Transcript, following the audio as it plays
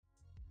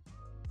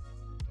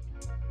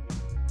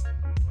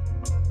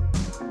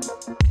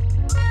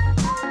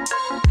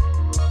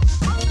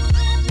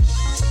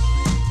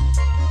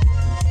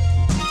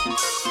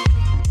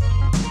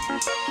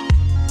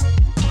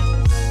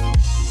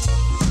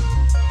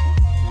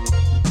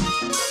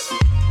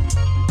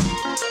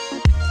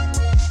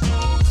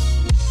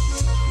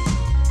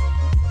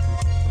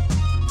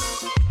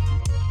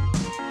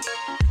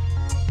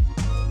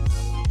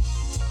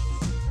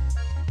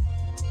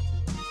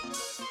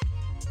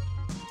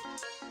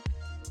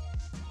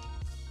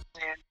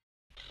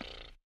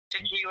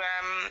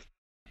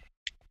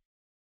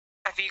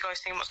Have you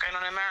guys seen what's going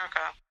on in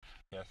America?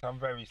 Yes, I'm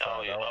very sad.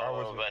 Oh, yeah.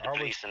 About the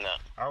police and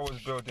that. I was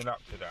building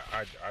up to that.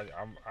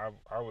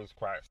 I was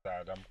quite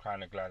sad. I'm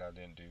kind of glad I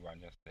didn't do one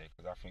yesterday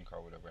because I think I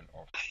would have went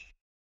off.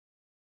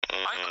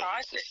 I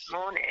cried this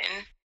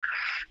morning.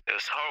 It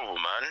was horrible,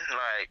 man.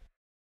 Like,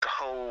 the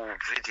whole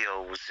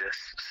video was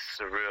just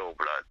surreal,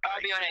 blood.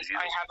 I'll be honest,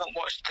 I haven't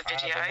watched the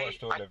video. I haven't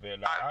watched all of it.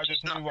 Like, I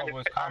just knew what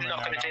was coming. I'm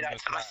not going to do that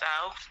to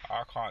myself.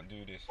 I can't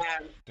do this.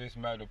 Yeah. This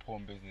murder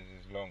porn business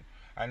is long.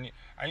 And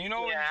you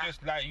know, when you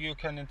just like, you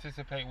can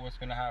anticipate what's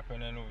going to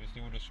happen, and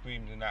obviously all the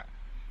screams and that.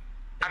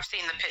 I've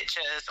seen the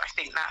pictures. I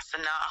think that's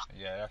enough.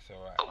 Yeah, that's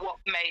alright. But what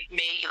made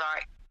me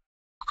like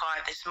cry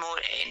this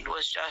morning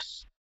was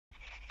just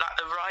like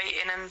the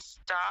writing and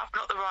stuff.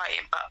 Not the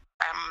writing, but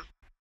I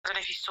don't know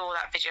if you saw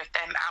that video of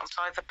them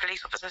outside the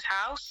police officer's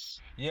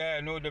house.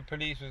 Yeah, no, the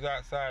police was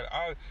outside.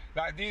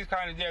 Like these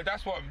kind of,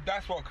 that's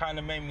what kind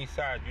of made me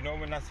sad. You know,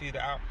 when I see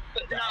the out.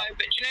 But you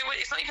know what?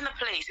 It's not even the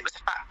police. It was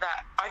the fact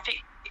that I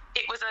think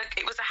it was a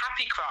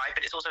happy cry,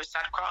 but it's also a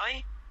sad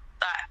cry.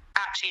 That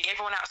actually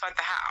everyone outside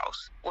the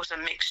house was a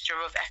mixture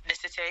of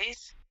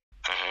ethnicities,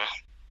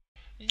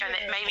 and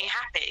it made me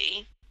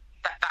happy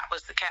that that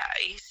was the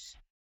case.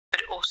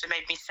 But it also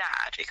made me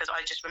sad because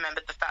I just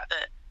remembered the fact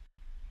that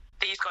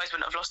these guys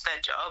wouldn't have lost their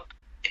job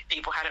if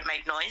people hadn't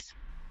made noise.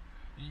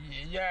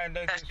 Yeah, and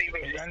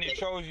it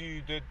shows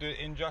you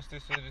the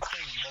injustice of the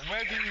thing. But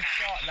where do you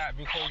start that?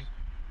 Because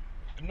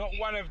not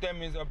one of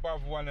them is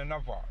above one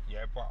another.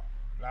 Yeah, but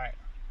like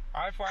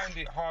I find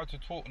it hard to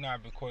talk now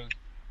because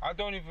I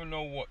don't even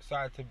know what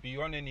side to be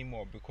on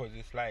anymore, because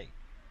it's like,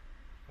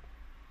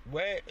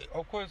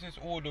 of course it's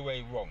all the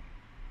way wrong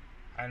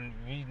and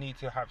we need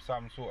to have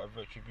some sort of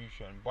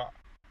retribution, but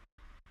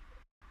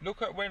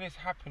look at when it's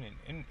happening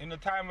in a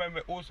time when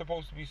we're all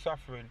supposed to be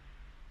suffering.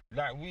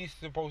 Like we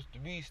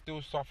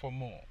still suffer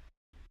more.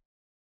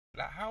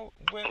 Like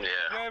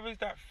where is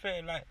that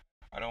fair? Like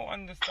I don't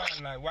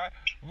understand. Like why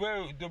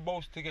we're the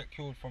most to get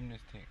killed from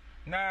this thing.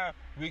 Now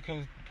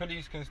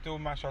police can still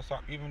mash us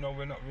up even though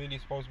we're not really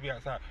supposed to be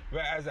outside.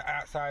 Whereas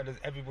outsiders,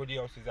 everybody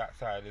else is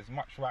outside, as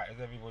much right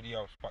as everybody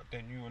else. But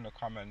then you wanna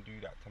come and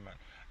do that to man.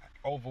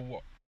 Over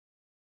what?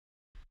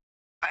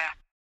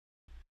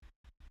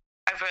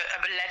 Over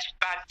an alleged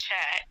bad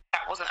check.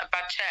 That wasn't a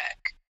bad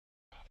check.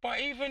 But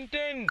even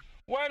then,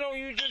 why don't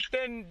you just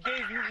then,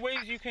 there's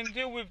ways you can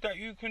deal with that,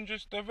 you can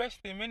just arrest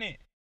him, innit?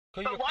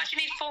 But why do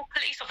you need 4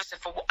 police officers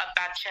for a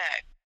bad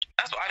check?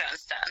 That's what I don't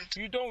understand.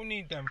 You don't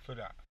need them for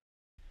that.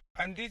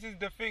 And this is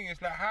the thing,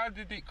 it's like, how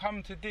did it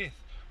come to this?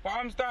 But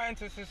I'm starting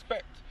to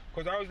suspect,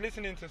 because I was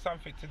listening to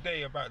something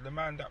today about the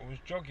man that was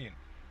jogging.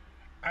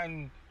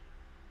 And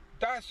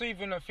that's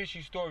even a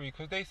fishy story,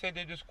 because they said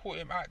they just caught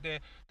him out there.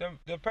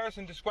 The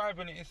person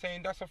describing it is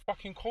saying that's a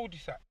fucking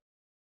cul-de-sac.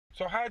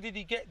 So how did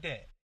he get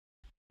there?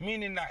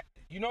 Meaning that,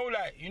 you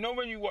know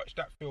when you watch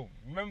that film,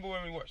 remember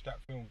when we watched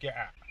that film, Get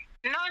Out?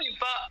 No,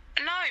 but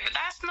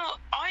that's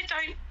not,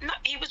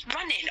 he was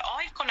running.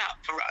 I've gone out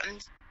for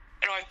runs,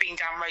 and I've been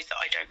down roads that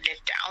I don't live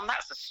down.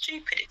 That's a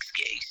stupid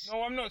excuse.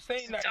 No, I'm not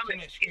saying that's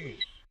an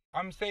excuse.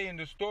 I'm saying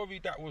the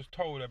story that was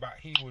told about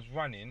he was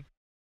running,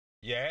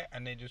 yeah,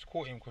 and they just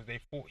caught him because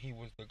they thought he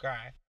was the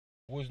guy,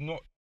 was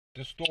not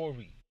the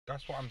story.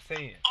 That's what I'm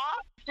saying.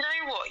 You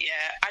know what,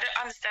 yeah? I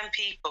don't understand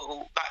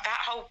people, like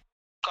that whole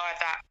guy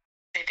that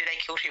they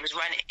killed who was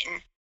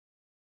running.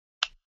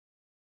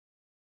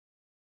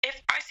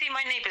 If I see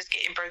my neighbours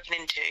getting broken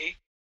into,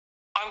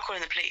 I'm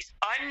calling the police.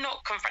 I'm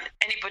not confronting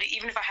anybody,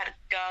 even if I had a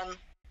gun.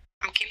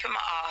 I'm keeping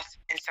my ass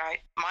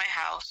inside my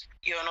house.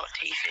 You're not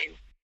teasing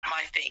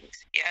my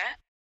things, yeah?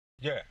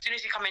 Yeah. As soon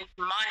as you come into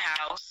my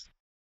house,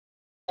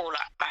 or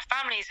like my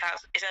family's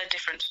house, it's a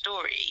different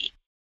story.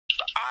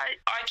 But I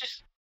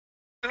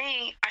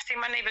see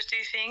my neighbours do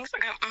things, I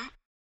go,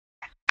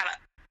 And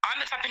I'm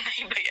the type of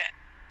neighbour, yeah.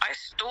 I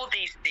store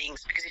these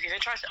things because if you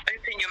try to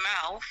open your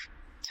mouth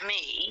to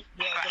me,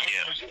 I'm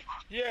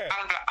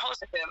like, hold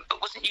on,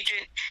 but wasn't you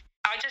doing?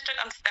 I just don't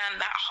understand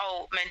that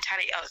whole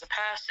mentality as a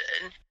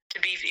person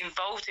to be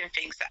involved in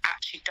things that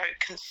actually don't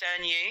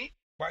concern you.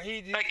 But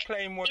his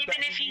claim was even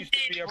that if he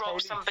did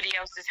rob somebody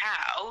else's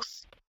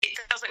house, it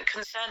doesn't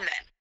concern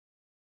them.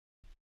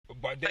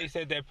 But they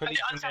said they're police.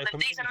 I understand that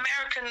these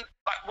American,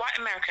 like white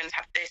Americans,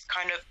 have this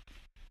kind of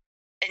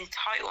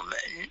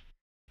entitlement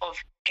of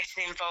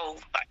getting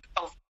involved, like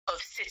of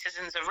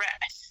citizens'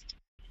 arrest.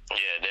 Yeah,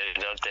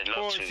 they'd love to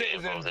get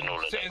involved in all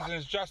of that.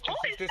 Citizens' justice.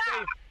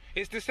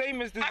 It's the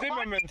same as the like,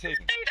 Zimmerman thing.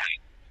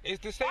 It's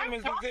the same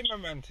as the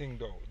Zimmerman thing,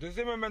 though. The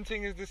Zimmerman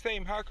thing is the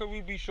same. How can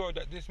we be sure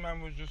that this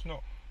man was just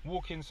not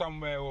walking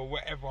somewhere or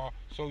whatever,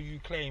 so you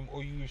claim,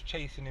 or you was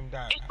chasing him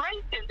down? It's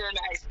racism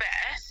at its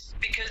best,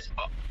 because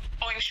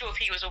I'm sure if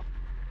he was a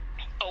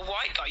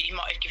white guy, you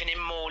might have given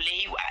him more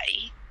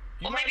leeway.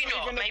 Or maybe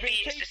not.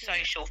 Maybe it's a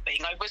social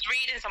thing. I was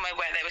reading somewhere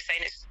where they were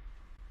saying it's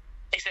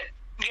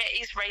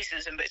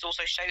racism, but it's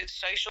also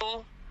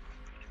social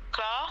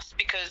class,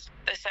 because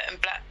there's certain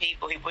black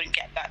people who wouldn't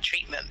get that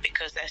treatment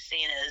because they're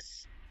seen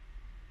as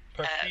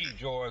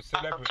prestige or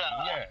celebrity.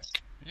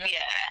 Yeah.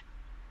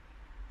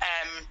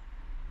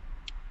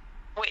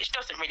 Which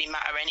doesn't really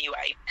matter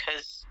anyway,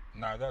 because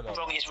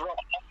wrong is wrong.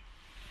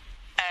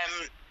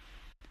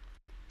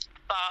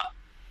 But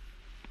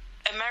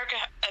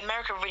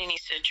America really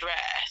needs to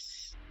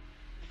address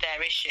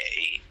their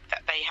issue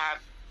that they have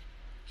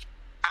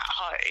at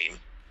home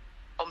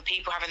on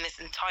people having this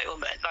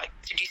entitlement. Like,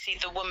 did you see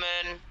the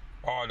woman?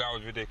 Oh, that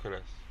was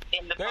ridiculous.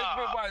 In the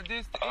bar.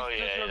 This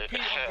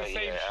repeat of the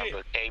same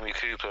shit. Amy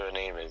Cooper, her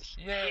name is.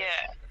 Yeah.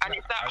 And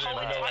it's that whole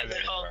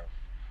entitlement of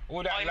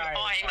all that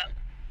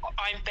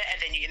I'm better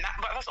than you, and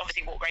that's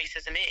obviously what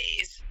racism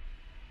is.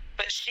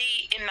 But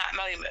she, in that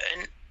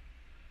moment,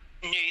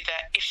 knew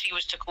that if she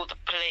was to call the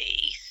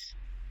police,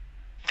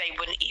 they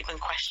wouldn't even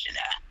question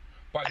her.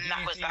 But and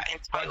that was that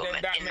entitlement. But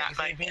then that in makes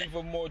that it moment.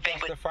 even more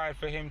justified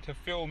for him to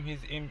film his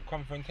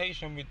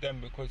confrontation with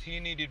them, because he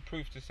needed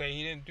proof to say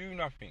he didn't do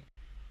nothing.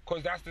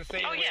 Because that's the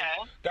same way.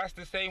 That's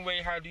the same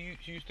way how the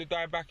youth used to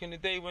die back in the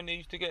day when they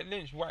used to get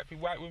lynched.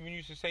 White women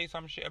used to say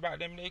some shit about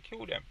them, they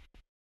killed them.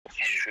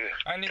 True.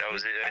 And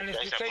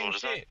it's the same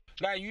shit.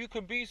 Like, you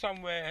could be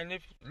somewhere, and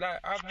if,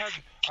 like,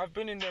 I've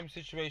been in them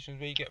situations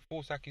where you get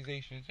false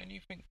accusations, and you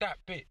think, that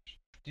bitch.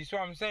 Do you see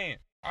what I'm saying?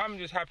 I'm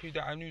just happy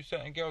that I knew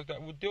certain girls that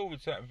would deal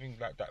with certain things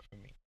like that for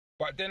me.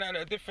 But then at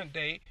a different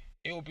day,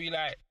 it will be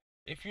like,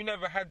 if you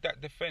never had that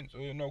defense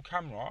or no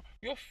camera,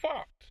 you're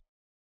fucked.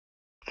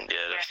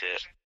 Yeah, that's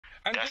it.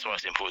 And that's why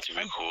it's important to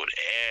record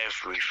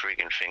every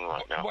freaking thing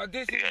right now. But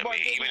this is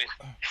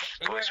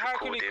how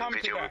can it come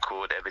to that?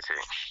 Record everything.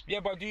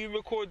 Yeah, but do you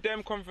record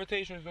them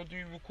confrontations or do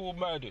you record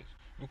murders?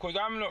 Because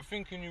I'm not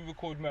thinking you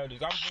record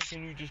murders. I'm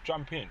thinking you just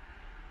jump in.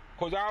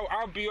 Because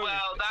I'll be honest.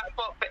 Well, that's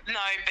what. But do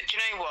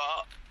you know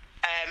what?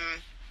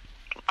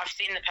 I've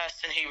seen the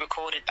person who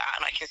recorded that,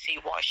 and I can see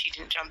why she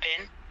didn't jump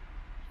in.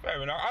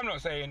 Fair enough. I'm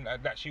not saying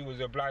that she was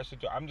obliged to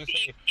do. I'm just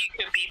saying you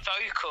could be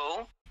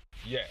vocal.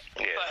 Yeah.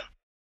 But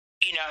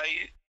you know,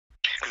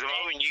 because the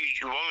moment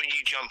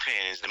you jump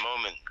in is the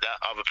moment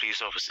that other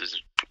police officers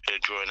are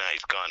drawing out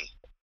his gun.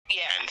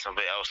 Yeah. And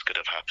something else could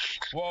have happened.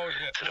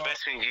 So the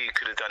best thing you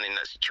could have done in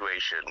that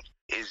situation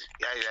is,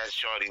 as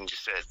Charlene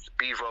just said,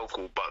 be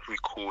vocal but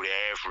record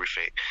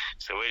everything.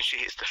 So when she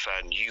hits the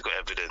fan, you got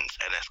evidence,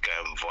 and that's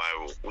going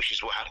viral, which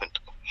is what happened.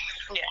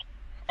 Yeah.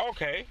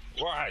 Okay.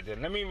 Well, all right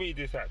then. Let me read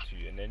this out to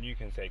you, and then you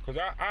can say, because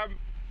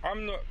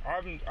I'm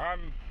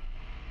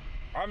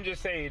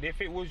just saying, if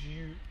it was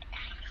you.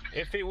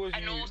 And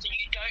also,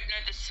 you don't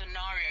know the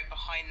scenario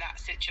behind that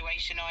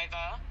situation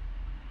either.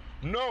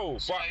 No,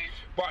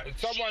 but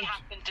someone... She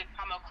happened to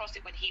come across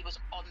it when he was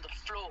on the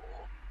floor.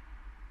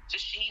 So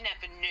she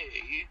never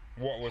knew...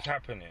 what was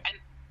happening.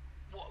 And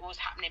what was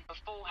happening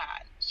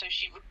beforehand. So to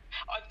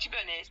be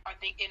honest, I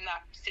think in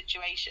that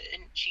situation,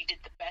 she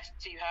did the best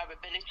to her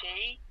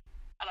ability.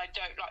 And I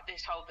don't like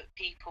this whole that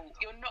people...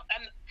 You're not...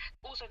 And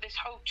also this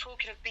whole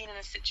talking of being in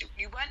a situation...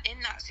 You weren't in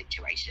that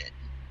situation.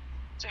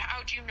 So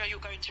how do you know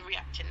you're going to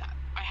react in that?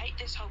 I hate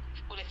this whole,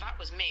 well, if that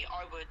was me,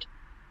 I would...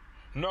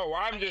 No,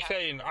 I'm just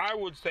saying, I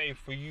would say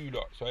for you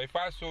lot. So if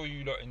I saw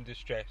you lot in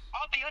distress...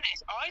 I'll be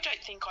honest, I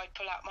don't think I'd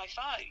pull out my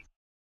phone.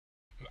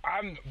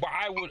 I'm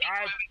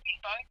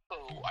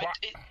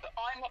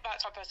not that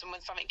type of person.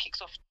 When something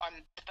kicks off,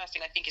 the first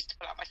thing I think is to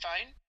pull out my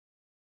phone.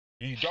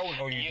 You don't,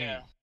 or you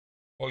do?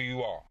 Or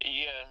you are?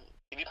 Yeah,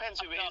 it depends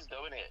who it is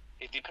though, innit?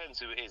 It depends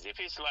who it is. If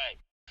it's like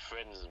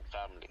friends and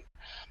family,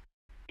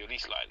 you're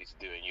least likely to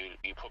do it, and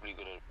you're probably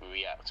going to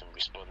react and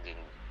respond in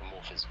a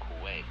more physical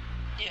way.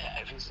 Yeah.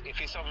 If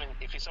it's someone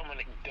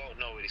that you don't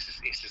know, it's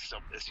just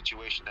a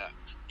situation that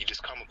you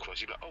just come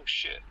across, you're like, oh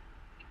shit,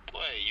 boy,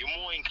 you're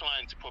more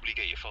inclined to probably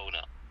get your phone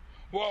out.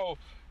 Well,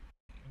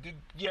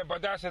 yeah,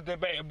 but that's a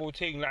debatable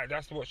thing. Like,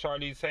 that's what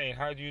Charlie's saying.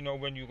 How do you know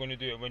when you're going to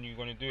do it, when you're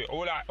going to do it?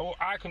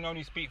 I can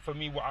only speak for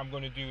me what I'm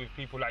going to do with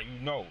people like you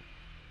know.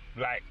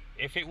 Like,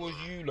 if it was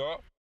you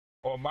lot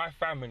or my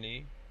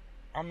family,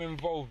 I'm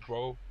involved,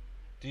 bro.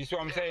 Do you see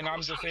what I'm saying?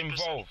 I'm just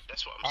involved.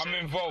 That's what I'm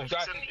saying. Involved.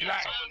 Someone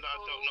that I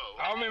don't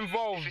know. I'm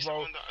involved, if it's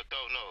bro. Someone that I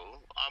don't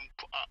know,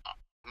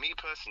 me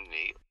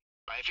personally,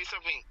 like, if it's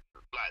something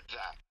like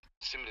that,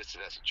 similar to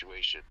that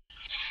situation,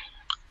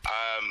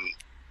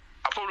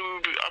 I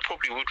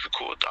probably would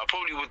record. I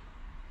probably would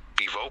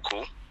be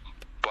vocal,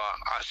 but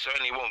I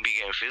certainly won't be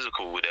getting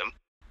physical with them.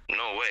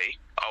 No way.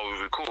 I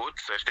will record.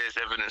 So if there's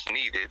evidence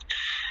needed,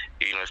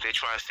 you know, if they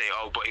try to say,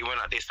 oh, but he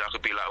went like this, I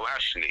could be like, well,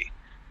 actually,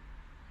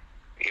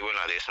 he went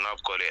like this, and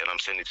I've got it, and I'm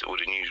sending it to all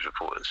the news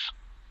reporters.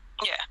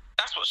 Yeah,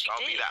 that's what she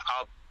did.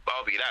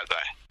 I'll be that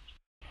guy.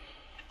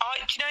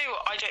 Do you know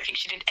what? I don't think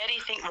she did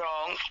anything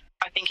wrong.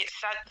 I think it's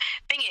sad.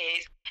 Thing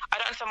is, I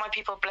don't understand why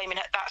people are blaming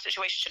her. That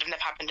situation should have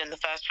never happened in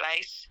the first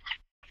place.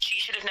 She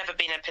should have never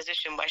been in a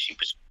position where she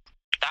was.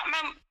 That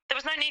man, there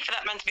was no need for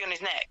that man to be on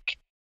his neck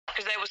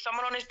because there was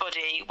someone on his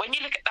body. When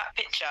you look at that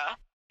picture,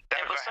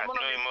 there was someone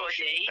on his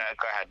body. That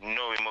guy had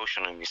no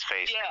emotion in his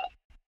face. Yeah.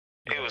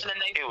 It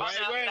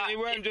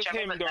weren't just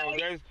him though.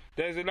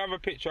 There's another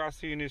picture I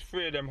seen. There's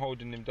 3 of them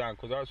holding him down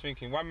because I was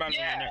thinking one man on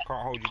your neck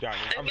can't hold you down.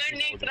 There's no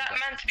need for that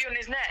man to be on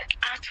his neck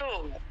at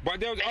all. But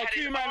there was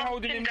 2 men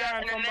holding him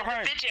down from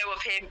behind. There's a video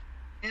of him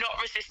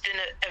not resisting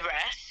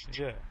arrest.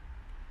 Yeah.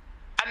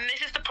 And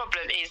this is the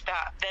problem: is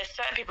that there's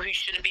certain people who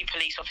shouldn't be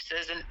police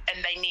officers, and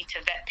they need to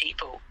vet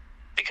people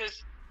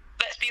because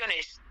let's be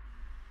honest.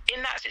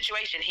 In that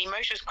situation, he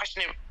mostly was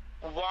questioning,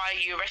 "Why are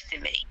you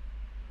arresting me?"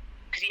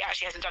 Because he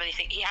actually hasn't done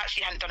anything. He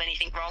actually hadn't done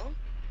anything wrong.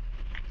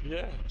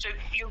 Yeah. So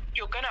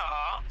you're gonna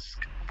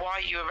ask, why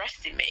are you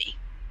arresting me?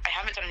 I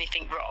haven't done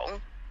anything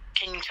wrong.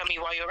 Can you tell me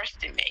why you're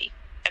arresting me?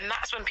 And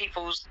that's when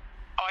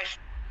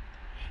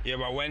Yeah,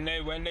 but when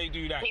they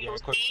do that,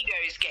 people's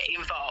egos get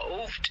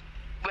involved.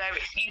 Where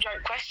it's you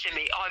don't question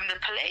me, I'm the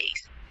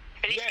police.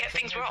 Police get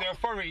things wrong. The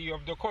authority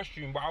of the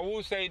costume. But I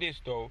will say this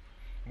though,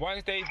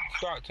 once they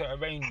start to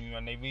arraign you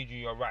and they read you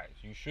your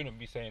rights, you shouldn't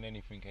be saying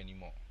anything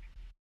anymore.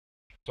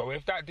 So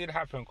if that did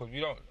happen, because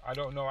I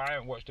don't know, I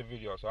haven't watched the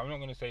video, so I'm not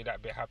going to say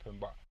that bit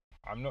happened, but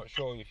I'm not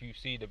sure if you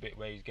see the bit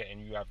where he's getting,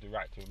 you have the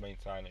right to remain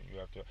silent,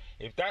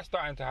 if that's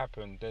starting to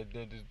happen,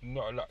 there's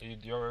not a lot,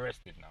 you're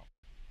arrested now.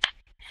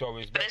 So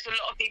there's a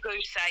lot of people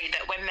who say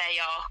that when they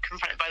are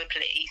confronted by the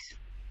police,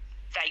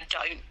 they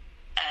don't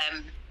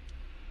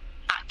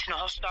act in a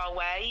hostile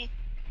way,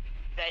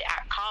 they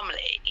act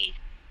calmly,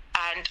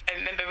 and I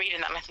remember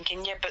reading that and I'm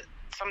thinking, yeah, but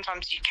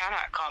sometimes you can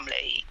act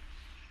calmly,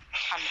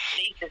 and the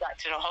police is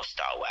acting in a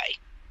hostile way.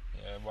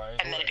 Yeah,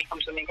 and then it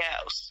becomes something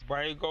else.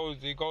 But it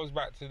goes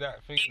back to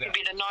that thing. You could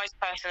be the nice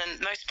person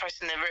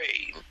in the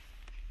room,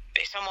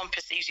 but if someone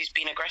perceives you as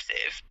being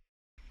aggressive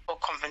or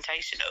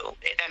confrontational,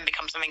 it then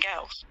becomes something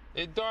else.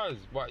 It does,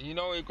 but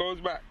it goes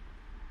back.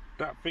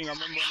 That thing, I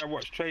remember when I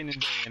watched Training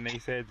Day and they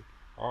said,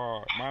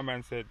 my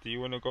man said, do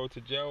you want to go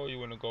to jail or you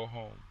want to go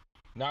home?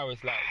 Now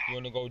it's like, you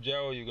want to go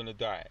jail or you're going to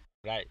die.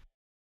 Like,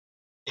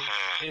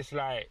 it's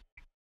like,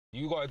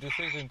 you got a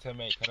decision to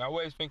make, and I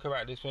always think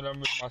about this when I'm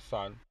with my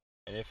son,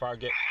 and if I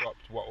get stopped,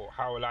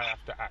 how will I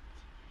have to act?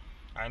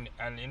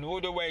 And in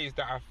all the ways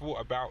that I thought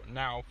about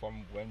now,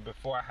 from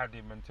before I had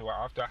him until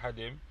after I had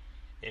him,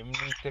 it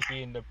needs to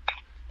be in the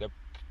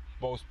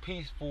most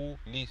peaceful,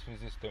 least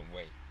resistant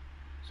way,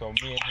 so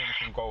me and him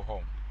can go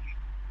home.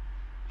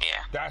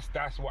 Yeah.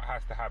 That's what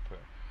has to happen.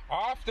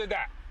 After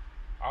that,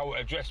 I will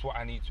address what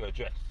I need to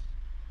address.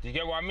 Do you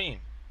get what I mean?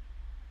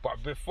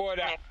 But before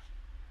that.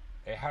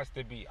 It has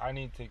to be, I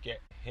need to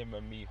get him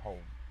and me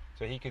home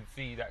so he can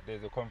see that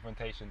there's a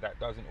confrontation that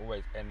doesn't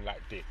always end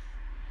like this.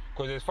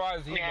 Because as far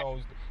as he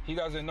knows, he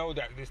doesn't know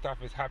that this stuff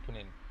is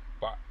happening.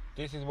 But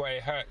this is where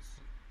it hurts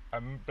a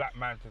black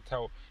man to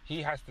tell.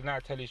 He has to now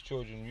tell his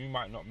children, you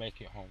might not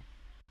make it home.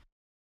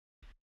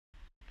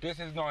 This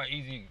is not an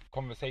easy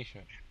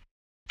conversation.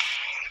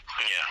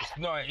 Yeah. It's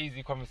not an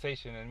easy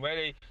conversation. And where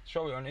they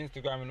show it on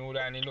Instagram and all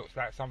that, and it looks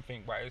like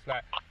something, but it's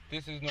like,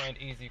 this is not an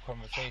easy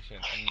conversation.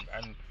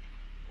 And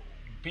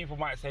people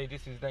might say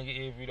this is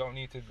negative, we don't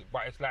need to,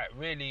 but it's like,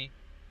 really,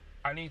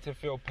 I need to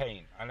feel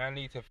pain, and I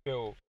need to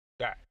feel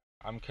that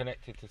I'm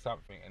connected to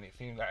something, and it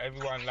seems like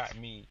everyone like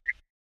me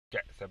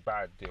gets a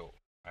bad deal,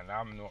 and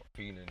I'm not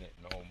feeling it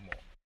no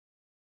more.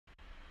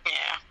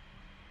 Yeah.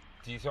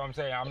 Do you see what I'm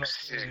saying? I'm not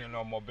feeling it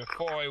no more.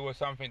 Before, it was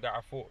something that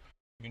I thought,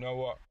 you know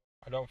what,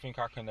 I don't think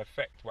I can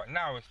affect, but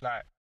now it's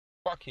like,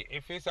 fuck it,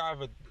 if it's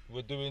either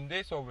we're doing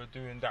this or we're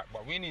doing that,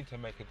 but we need to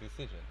make a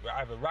decision. We're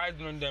either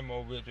riding on them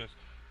or we're just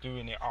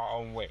doing it our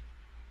own way.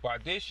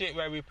 But this shit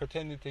where we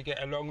pretended to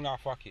get along, now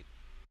fuck it.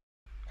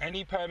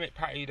 Any permit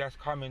patty that's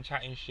coming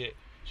chatting shit,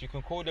 she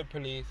can call the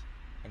police,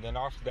 and then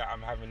after that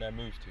I'm having her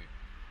moved to. Do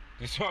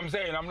you see what I'm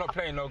saying? I'm not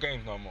playing no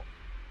games no more.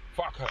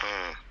 Fuck her.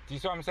 Do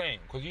you see what I'm saying?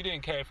 Because you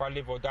didn't care if I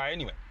live or die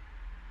anyway.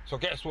 So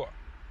guess what?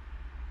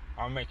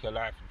 I'll make your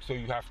life so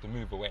you have to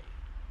move away.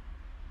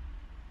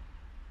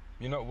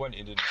 You're not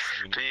wanted in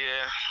this.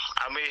 Yeah,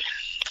 I mean,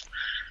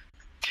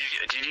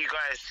 did you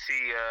guys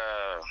see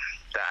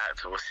that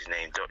actor, what's his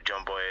name,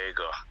 John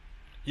Boyega?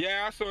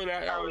 Yeah, I saw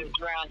that.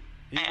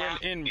 He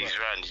went in, He's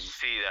ran. Did you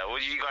see that?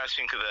 What did you guys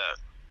think of that?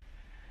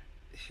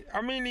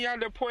 I mean, he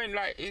had a point,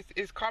 like,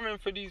 it's coming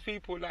for these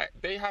people, like,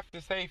 they have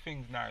to say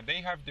things now.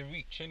 They have the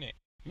reach,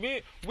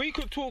 innit? We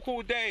could talk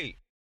all day,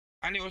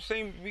 and it will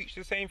reach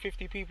the same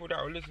 50 people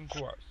that will listen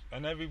to us,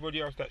 and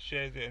everybody else that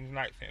shares it and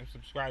likes it and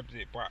subscribes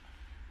it, but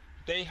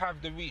they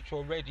have the reach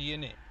already,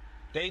 innit?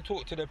 They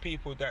talk to the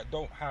people that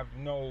don't have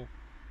no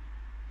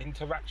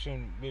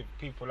interaction with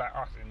people like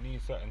us in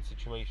these certain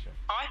situations.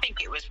 I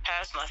think it was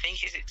personal. I think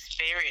he's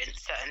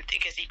experienced certain,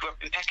 because he grew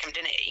up in Peckham,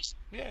 didn't he?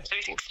 Yeah. So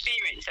he's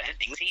experienced certain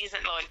things. He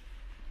isn't like...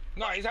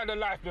 No, he's had a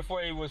life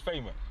before he was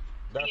famous.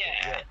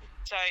 Yeah.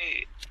 So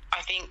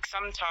I think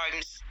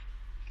sometimes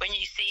when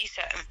you see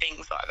certain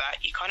things like that,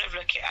 you kind of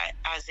look at it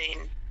as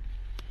in,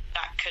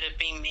 that could have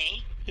been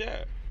me.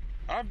 Yeah,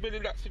 I've been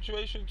in that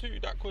situation too.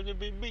 That could have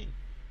been me.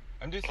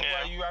 And this is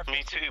why you have to...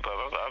 Me too, but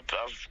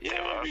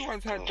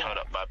everyone's had held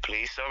up by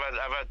police. I've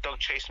had dog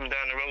chase me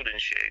down the road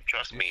and shit.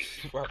 Trust me.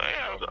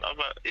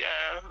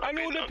 And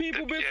all the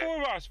people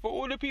before us, for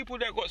all the people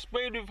that got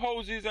sprayed with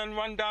hoses and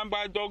run down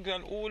by dogs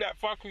and all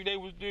that fuckery they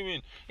was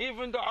doing.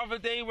 Even the other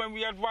day when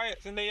we had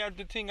riots and they had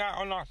the thing out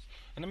on us.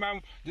 And the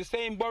man, the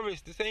same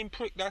Boris, the same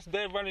prick that's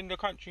there running the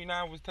country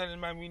now was telling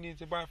man we need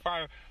to buy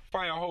fire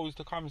hose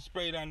to come and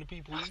spray down the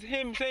people. It's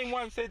him, same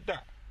one said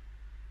that.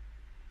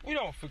 We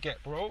don't forget,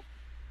 bro.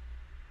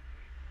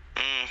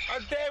 I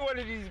dare one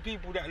of these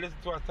people that listen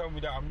to us tell me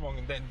that I'm wrong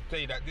and then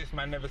say that this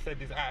man never said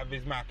this out of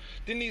his mouth.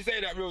 Didn't he say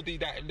that, Real D,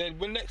 that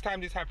when next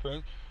time this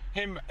happens,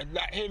 him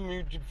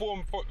who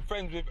formed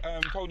friends with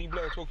Tony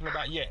Blair talking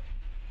about,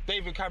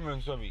 David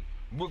Cameron, sorry,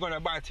 we're going to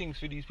buy things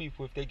for these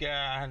people if they get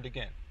out of hand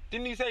again.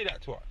 Didn't he say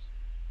that to us?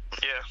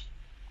 Yeah.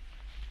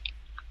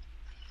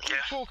 You're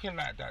talking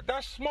like that.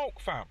 That's smoke,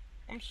 fam.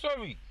 I'm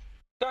sorry.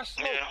 That's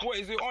smoke. Yeah. What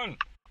is it on?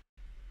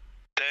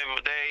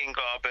 They ain't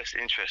got our best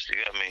interest, you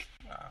get me?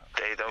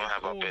 They don't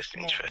have our best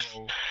interest.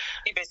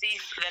 Yeah, but it's easy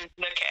for them to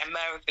look at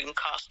America and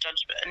cast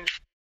judgment.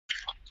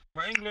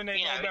 But England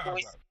ain't no better.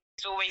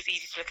 It's always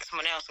easy to look at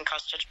someone else and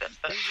cast judgment.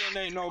 But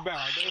England ain't no better.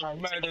 They've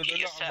murdered a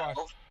lot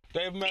of us.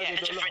 They've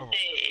murdered a lot of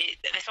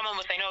us. Someone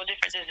would say, no, the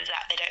difference is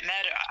that they don't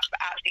murder us. But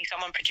actually,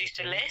 someone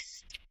produced a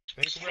list.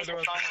 They can murder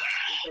us.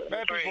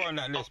 There are people on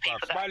that list,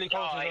 bruv. Smiley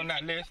Coast is on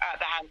that list. At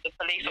the hands of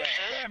police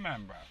officers. Yeah,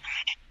 man, bruv.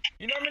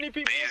 You know how many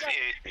people...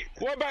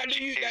 What about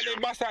the youth that they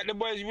bust out the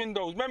boys'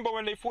 windows? Remember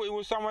when they thought it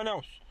was someone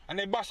else? And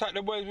they bust out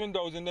the boys'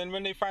 windows and then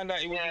when they found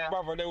out it was his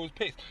brother, they was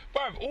pissed.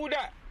 Bruv, all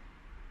that...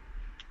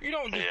 You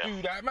don't just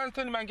do that. Man's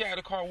telling the man, get out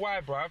of the car. Why,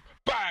 bruv?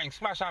 Bang!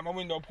 Smash out my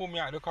window, pull me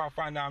out of the car,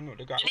 find out I'm not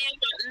the guy. Do you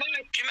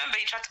remember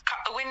he tried to cut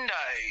the window?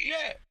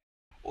 Yeah.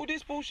 All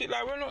this bullshit,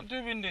 like, we're not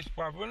doing this,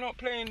 bruv. We're not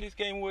playing this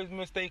game with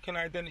mistaken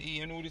identity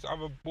and all this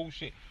other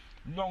bullshit,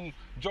 long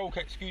joke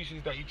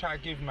excuses that you try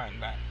to give, man.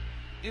 Like,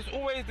 it's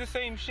always the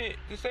same shit.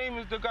 The same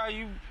as the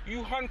guy,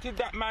 you hunted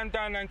that man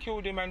down and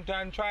killed him and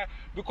tried,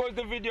 because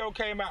the video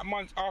came out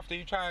months after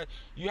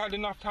you had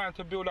enough time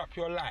to build up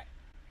your lie.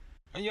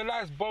 And your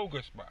lie's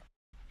bogus, bruv.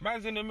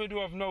 Man's in the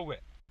middle of nowhere,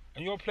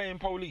 and you're playing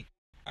police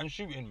and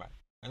shooting, man.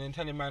 And then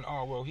telling man,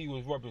 oh, well, he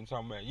was robbing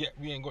somewhere. Yet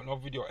we ain't got no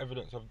video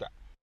evidence of that.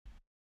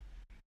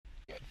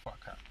 Get the fuck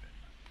out of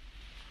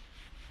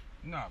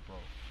there, man. Nah, bro.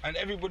 And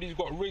everybody's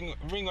got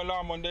ring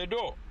alarm on their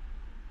door.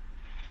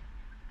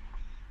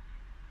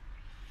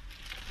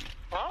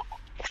 What?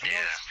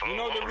 You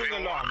know the ring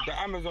alarm, the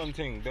Amazon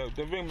thing, the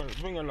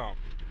ring alarm.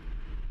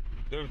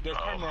 The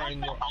camera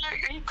in your...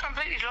 You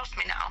completely lost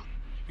me now.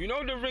 You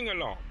know the ring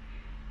alarm?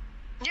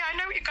 Yeah, I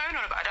know what you're going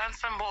on about. I don't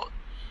understand what...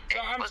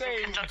 No, I'm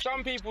saying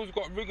some people's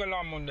got ring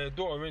alarm on their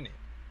door, innit?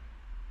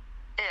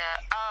 Yeah.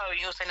 Oh,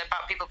 you're saying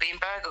about people being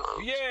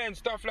burgled? Yeah, and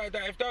stuff like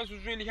that. If that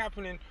was really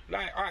happening,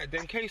 like, alright,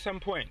 then case in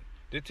point.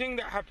 The thing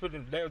that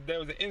happened, there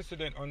was an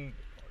incident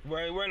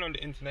where it went on the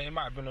internet, it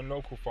might have been on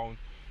local phone.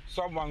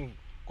 Someone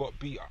got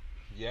beat up,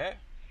 yeah?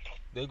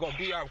 They got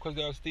beat up because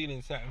they were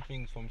stealing certain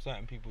things from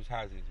certain people's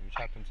houses, which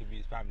happened to be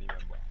his family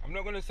member. I'm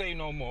not going to say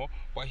no more,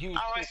 but he was...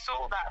 Oh, I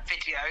saw that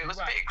video. It was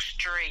a bit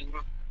extreme.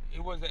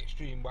 It was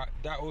extreme, but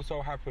that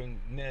also happened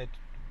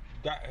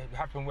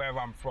where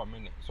I'm from,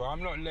 innit? So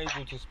I'm not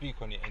able to speak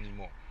on it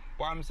anymore.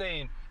 But I'm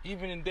saying,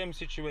 even in them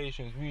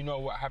situations, we know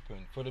what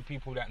happened for the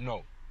people that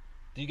know.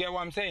 Do you get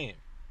what I'm saying?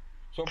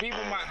 So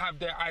people might have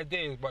their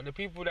ideas, but the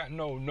people that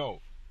know.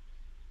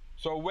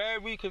 So where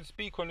we could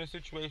speak on a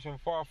situation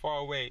far, far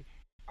away,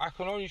 I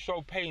can only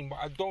show pain, but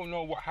I don't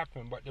know what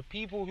happened. But the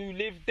people who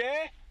live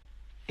there,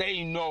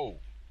 they know.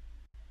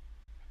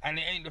 And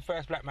it ain't the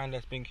first black man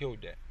that's been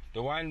killed there.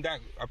 The one that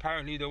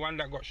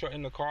got shot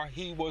in the car,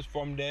 he was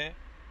from there.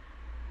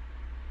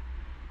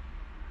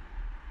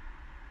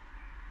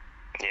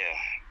 Yeah.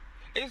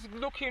 It's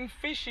looking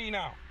fishy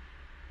now.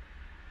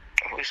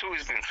 It's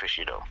always been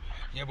fishy though.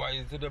 Yeah, but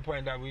it's to the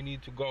point that we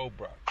need to go,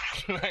 bro.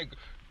 Like,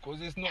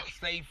 because it's not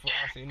safe for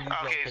us in these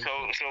locations.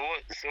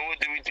 So what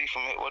do we do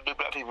from it? What do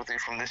black people do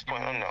from this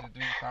point on now?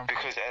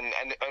 Because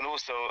and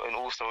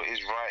also is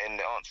writing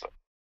the answer.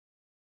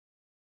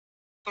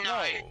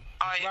 No,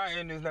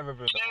 writing has never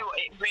been. You know what?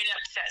 It really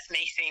upsets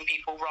me seeing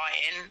people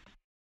writing,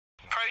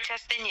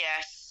 protesting,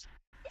 yes,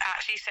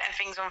 actually setting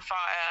things on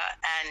fire,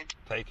 and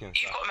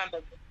you've got to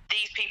remember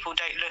these people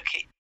don't look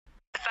at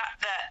the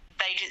fact that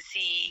they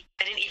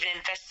didn't even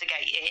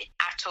investigate it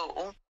at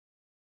all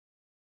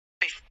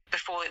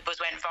before it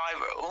went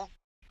viral.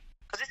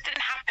 Because this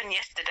didn't happen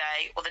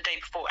yesterday or the day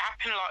before. It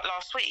happened like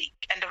last week,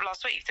 end of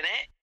last week, didn't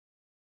it?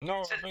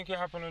 No, I think it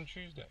happened on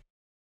Tuesday.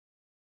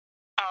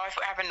 Oh, I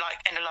thought it happened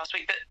like end of last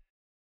week, but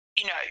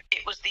you know,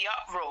 it was the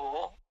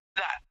uproar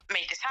that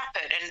made this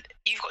happen. And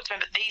you've got to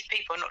remember, these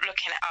people are not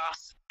looking at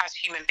us as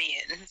human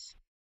beings;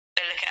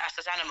 they're looking at us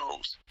as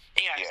animals.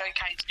 You know, It's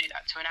okay to do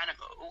that to an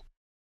animal,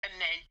 and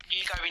then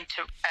you go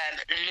into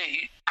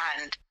loot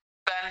and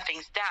burn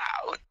things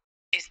down.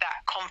 is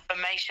that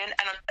confirmation.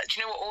 And do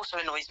you know what also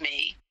annoys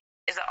me?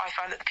 Is that I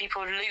find that the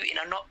people looting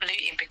are not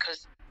looting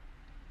because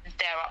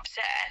they're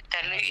upset.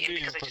 They're looting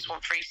because they just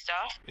want free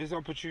stuff. It's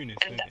opportunist.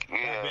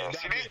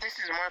 This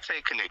is my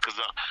take on it, because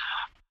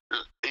I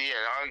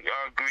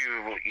agree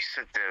with what you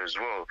said there as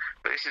well.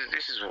 But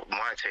this is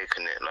my take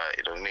on it, like,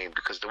 you know what I mean?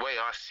 Because the way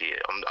I see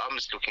it, I'm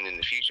just looking in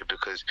the future,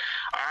 because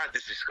I had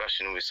this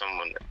discussion with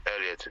someone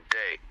earlier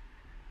today,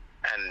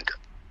 and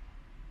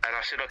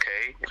I said,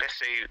 okay, let's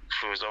say,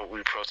 for example,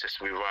 we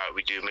protest, we riot,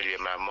 we do a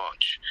Million Man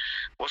March.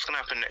 What's going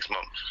to happen next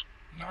month?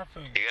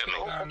 Nothing. You get me?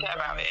 Forget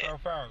about it.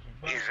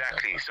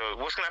 Exactly. So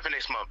what's going to happen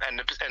next month?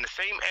 And the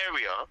same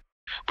area,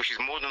 which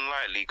is more than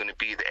likely going to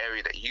be the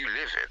area that you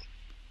live in,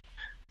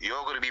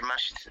 you're going to be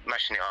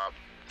mashing it up,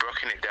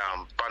 broken it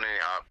down, bunning it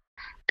up.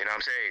 You know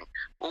what I'm saying?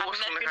 What's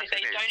going to happen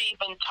they don't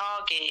even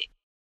target.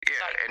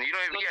 Yeah, and you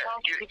know,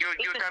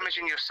 you're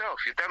damaging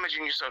yourself. You're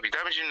damaging yourself. You're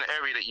damaging the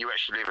area that you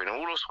actually live in.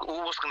 All what's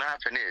going to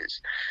happen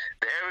is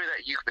the area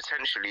that you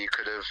potentially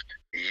could have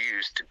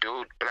used to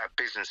build black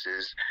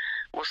businesses.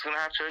 What's going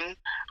to happen?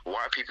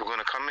 White people are going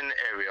to come in the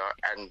area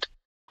and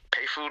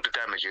pay for all the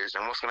damages,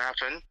 and what's going to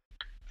happen?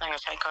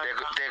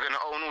 They're going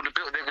to own all the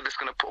buildings. They're just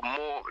going to put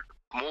more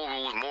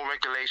rules, more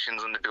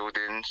regulations on the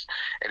buildings.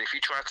 And if you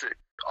try to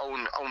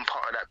own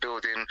part of that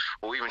building,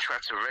 or even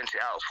try to rent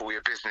it out for your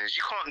business,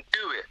 you can't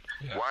do it.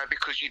 Yeah. Why?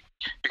 Because you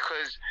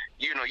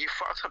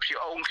fucked up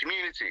your own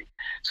community.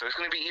 So it's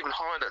going to be even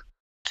harder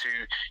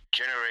to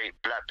generate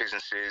black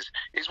businesses.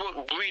 Is what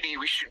really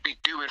we should be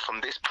doing from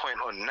this point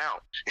on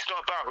now. It's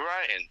not about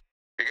rioting.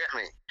 You get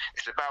me?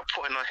 It's about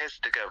putting our heads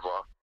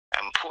together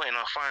and putting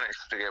our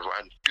finances together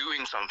and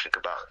doing something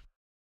about it.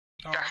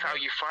 That's how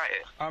you fight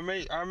it. I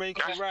make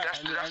it right.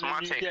 That's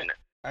my take on it.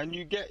 And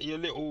you get your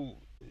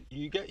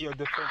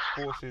defense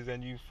forces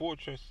and you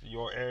fortress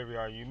your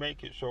area. You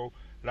make it so,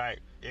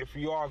 like, if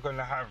you are going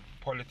to have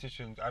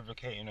politicians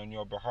advocating on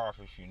your behalf,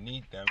 if you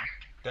need them,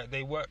 that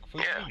they work for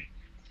you.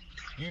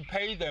 You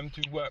pay them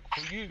to work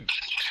for you.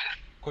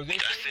 Because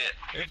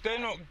if they're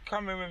not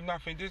coming with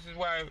nothing, this is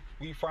why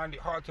we find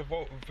it hard to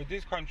vote for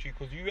this country,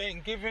 because you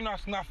ain't giving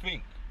us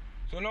nothing.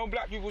 So no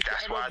black people should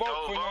ever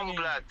vote for you.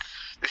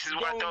 This is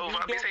what I don't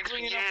vote. I've been saying for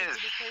years.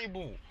 You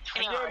know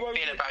how I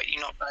feel about you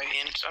not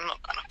voting, so I'm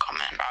not going to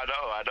comment. I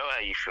know how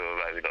you feel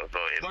about me not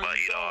voting, but I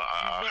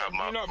have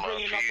my views. You're not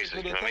bringing nothing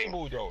to the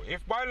table, though.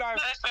 If my life...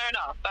 No, that's fair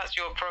enough. That's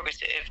your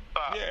prerogative,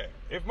 but... Yeah,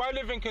 if my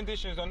living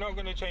conditions are not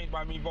going to change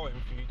by me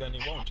voting for you, then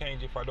it won't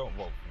change if I don't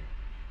vote for you.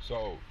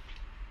 So...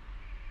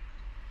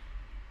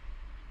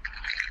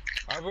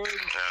 the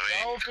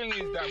whole thing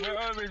is that we're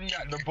already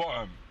at the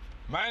bottom.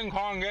 Man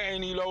can't get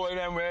any lower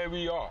than where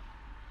we are.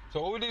 So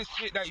all this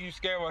shit that you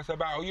scare us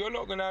about, oh, you're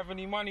not going to have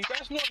any money,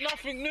 that's not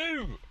nothing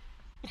new.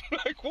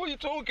 Like, what are you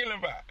talking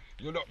about?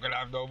 You're not going to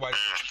have no money.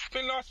 It's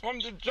been us from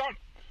the jump.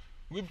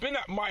 We've been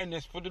at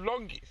minus for the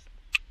longest.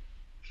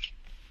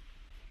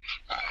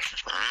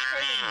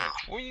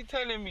 What are you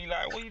telling me?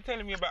 Like, what are you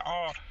telling me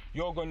about,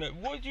 you're going to...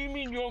 What do you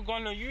mean you're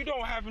going to... You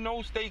don't have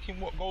no stake in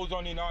what goes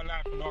on in our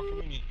life and our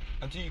community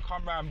until you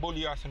come around and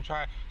bully us and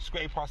try to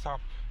scrape us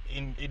up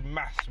in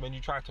mass, when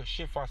you try to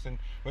shift us, and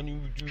when you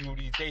do all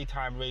these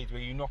daytime raids where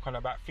you knock on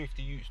about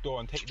 50 youths' door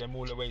and take them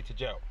all the way to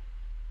jail.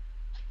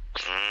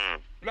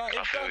 Like,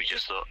 I think we've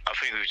just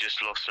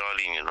lost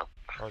Charlene, you know.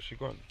 Oh, she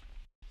gone?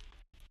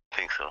 I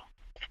think so.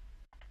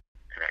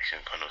 Election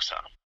gone or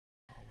something.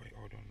 Oh wait,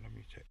 hold on, let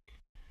me check.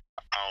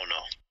 I don't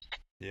know.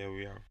 Yeah,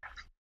 we have.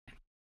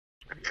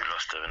 We've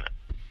lost her, innit?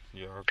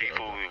 Yeah,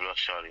 we've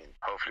lost Charlene.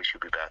 Hopefully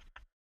she'll be back.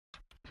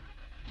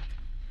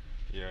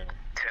 Yeah.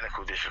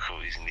 Technical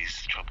difficulties in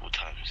these troubled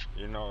times.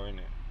 You know,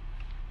 innit?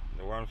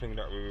 The one thing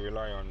that we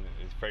rely on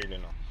is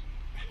failing us.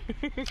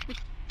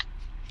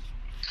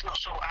 Not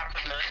sure what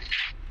happened then.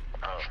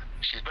 Oh,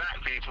 she's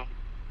back, people.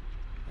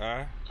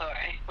 Huh?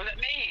 Sorry. Was it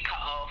me cut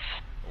off?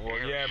 Well,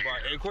 yeah,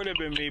 but it could have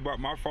been me, but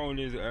my phone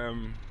is,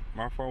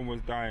 my phone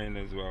was dying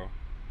as well.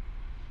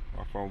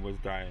 My phone was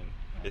dying.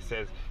 It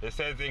says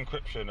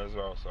encryption as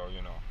well, so,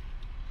 you know.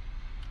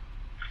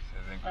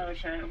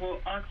 Okay,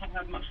 well, I can't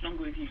have much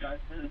longer with you guys,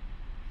 so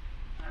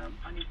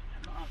I need to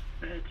take my ass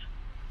to bed.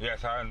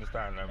 Yes, I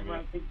understand. I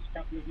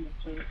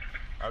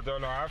don't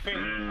know. I think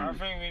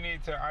we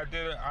need to. I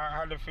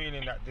had a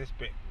feeling that this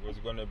bit was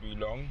gonna be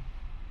long,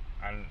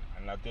 and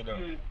I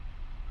didn't.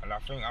 And I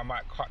think I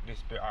might cut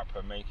this bit up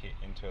and make it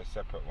into a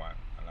separate one,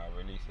 and I'll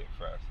release it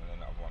first and then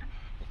another one,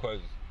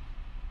 because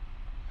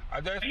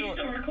I just. Are you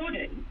still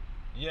recording?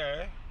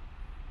 Yeah.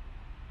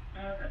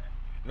 Okay.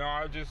 No,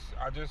 I think,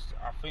 I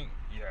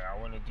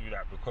want to do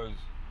that, because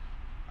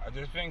I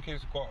just think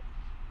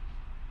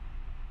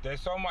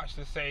there's so much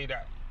to say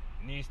that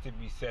needs to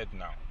be said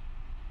now.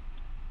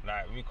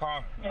 Like, we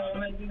can't... Well,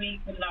 maybe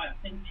we can,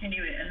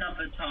 continue it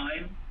another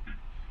time.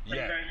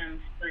 Yeah.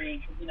 Graham's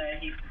free, because,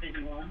 he's the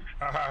busy one.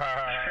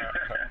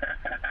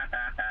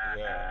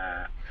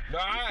 Yeah. No,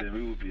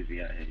 we're all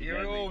busy out here.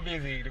 You're all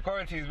busy. The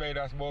quarantine's made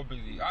us more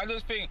busy. I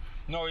just think,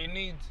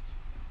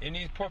 it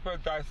needs proper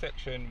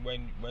dissection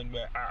when we're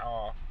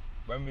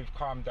when we've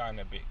calmed down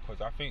a bit,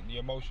 because I think the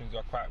emotions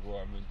are quite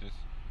raw, and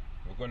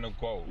We're gonna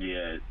go.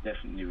 Yeah,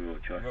 definitely will.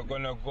 Trust We're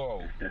gonna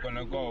go. We're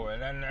gonna go.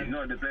 And it's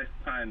not the best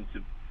time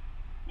to.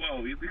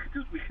 Well, we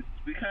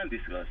can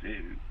discuss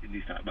it in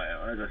this time, but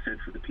as I said,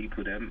 for the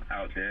people them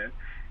out there,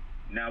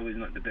 now is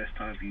not the best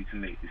time for you to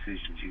make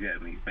decisions. You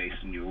get me?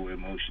 Based on your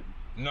emotions.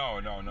 No.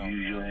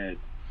 Use your head.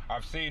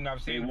 I've seen.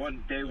 They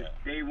want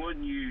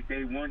you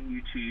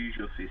to use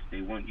your fist.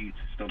 They want you to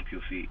stomp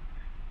your feet.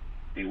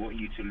 They want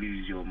you to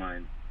lose your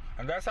mind.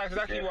 And that's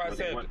exactly what I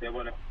said. They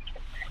want to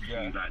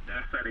yeah. Like,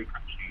 that's how they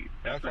catch you.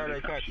 That's how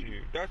they catch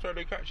you. That's how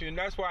they catch you. And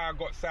that's why I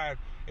got sad.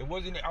 I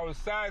was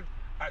sad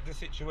at the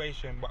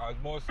situation, but I was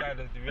more sad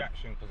at the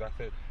reaction, because I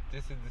said,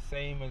 this is the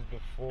same as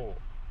before.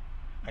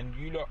 And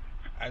you lot,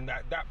 and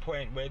at that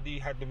point where they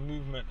had the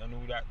movement and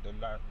all that,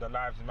 the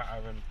Lives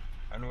Matter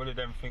and all of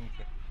them things.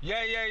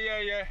 Yeah, he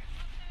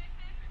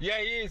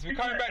is. We're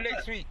coming back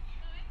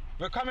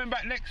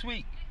next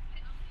week.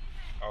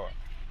 Alright.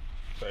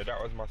 So that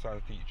was my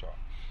son's teacher.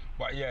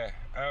 But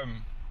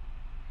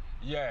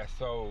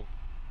so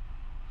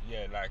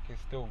like,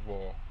 it's still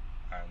raw,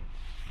 and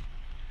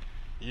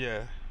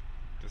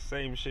the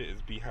same shit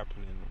is be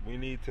happening. We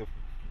need to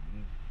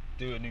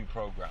do a new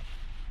program.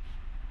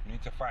 We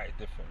need to fight it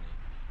differently.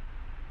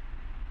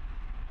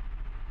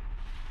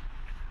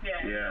 Yeah.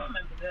 I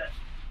remember that.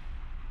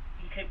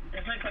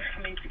 There's no point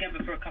coming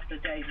together for a couple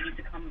of days. You need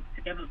to come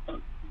together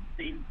for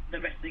the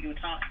rest of your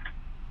time.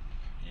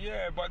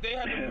 Yeah, but they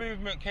had a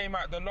movement came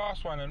out, the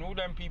last one, and all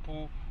them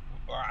people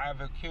are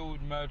either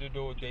killed, murdered,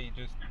 or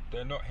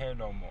they're not here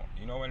no more.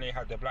 You know, when they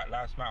had the Black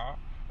Lives Matter,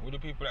 all the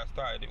people that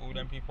started it, all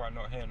them people are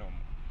not here no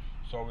more.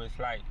 So it's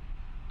like,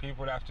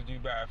 people have to do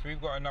better. If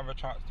we've got another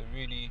chance to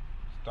really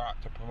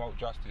start to promote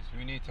justice,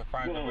 we need to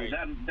find a way.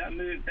 That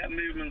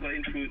movement got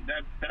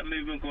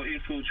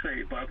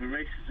infiltrated by other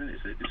races, isn't it?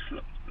 So it just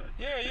flopped.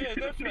 Yeah,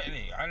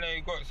 definitely. And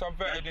they got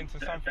subverted into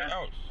something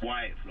else.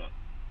 Why it flopped.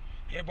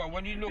 Yeah, but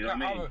when you look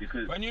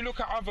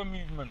at other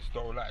movements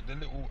though, like the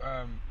little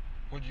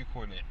what do you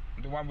call it?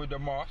 The one with the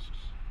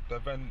masks,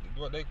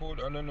 what they call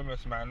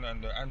Anonymous Man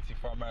and the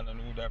Antifa Man and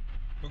all them.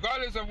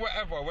 Regardless of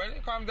whatever, when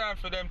it comes down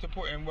for them to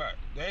put in work,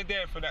 they're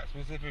there for that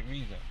specific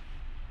reason.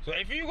 So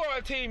if you got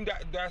a team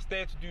that's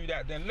there to do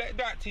that, then let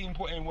that team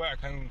put in work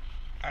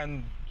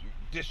and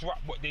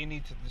disrupt what they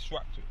need to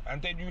disrupt.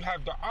 And then you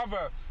have the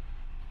other,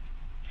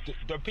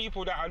 the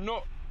people that are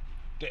not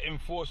the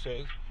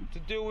enforcers, to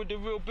deal with the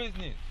real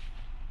business.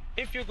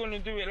 If you're going to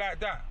do it like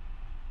that.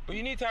 But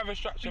you need to have a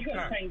structured plan. You've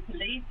got to train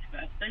police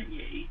first, don't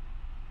you?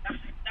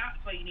 That's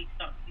where you need to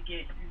start to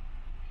get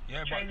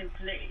training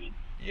police.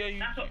 Yeah,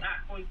 that's what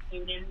that boy's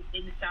doing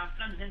in South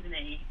London, isn't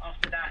he?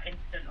 After that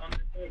incident on the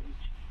bridge,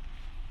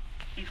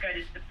 he's going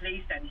to the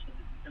police stations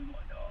and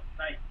whatnot.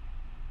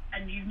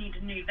 And you need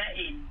a new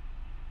vetting.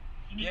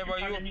 You need to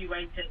find a new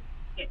way to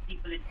get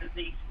people into the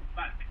police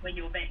back when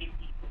you're vetting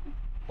people.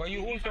 Well,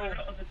 you also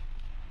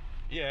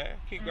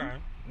keep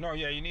going. No,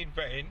 you need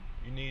vetting.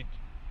 You need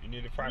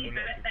to find a lot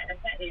of better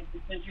vetting,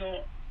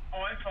 because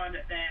I find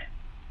that they're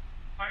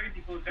hiring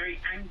people are very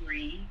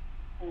angry.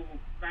 Or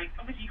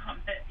obviously you can't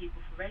vet people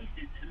for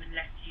racism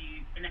unless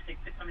they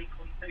put something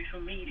called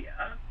social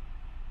media.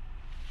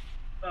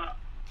 But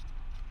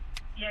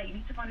you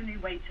need to find a new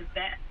way to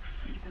vet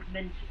people's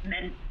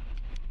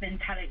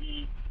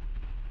mentality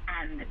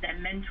and their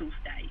mental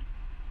state.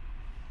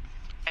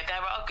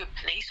 There are good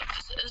police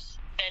officers.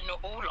 They're not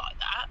all like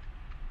that.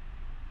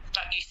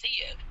 Like, you see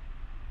it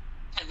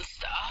and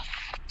stuff.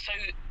 So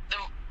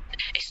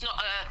it's not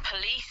a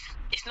police.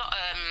 It's not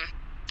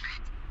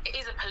It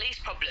is a police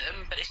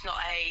problem, but it's not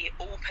a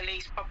all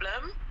police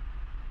problem.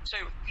 So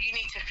you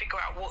need to figure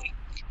out what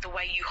the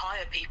way you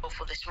hire people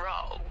for this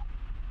role.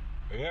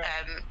 Yeah.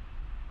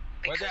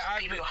 Because the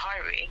people you're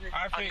hiring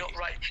are not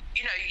right.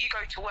 You know, you go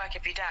to work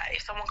every day.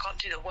 If someone can't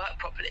do the work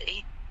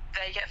properly,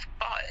 they get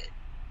fired.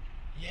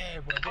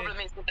 Yeah. But the problem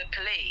is with the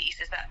police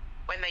is that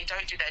when they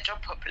don't do their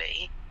job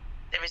properly,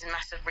 there is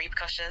massive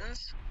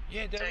repercussions.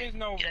 Yeah, there is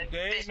no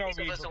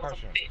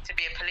repercussion. To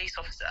be a police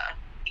officer,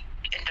 you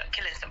end up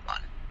killing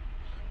someone.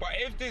 But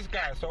if this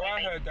guy,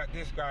 I heard that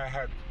this guy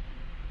had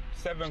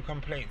 7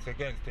 complaints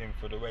against him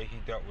for the way he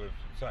dealt with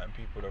certain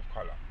people of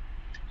colour.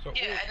 So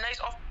and those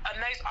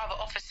other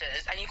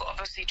officers, and you've got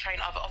to obviously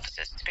train other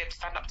officers to be able to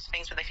stand up to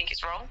things when they think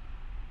it's wrong.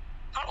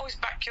 You can't always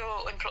back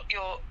your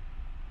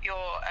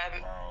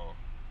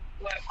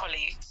work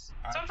colleagues.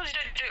 Sometimes you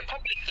don't do it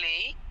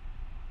publicly.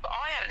 But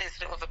I had an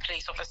incident with a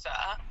police officer,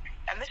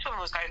 and this woman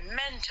was going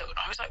mental. And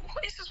I was like,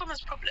 what is this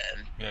woman's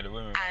problem? Yeah, the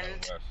women are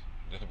worse.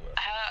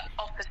 Her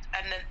office,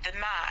 and the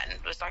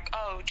man was like,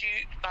 oh,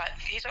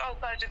 he's like, oh,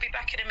 guys, we'll be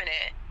back in a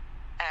minute.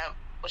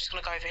 We're just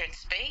going to go over here and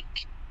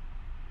speak.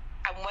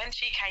 And when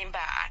she came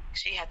back,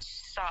 she had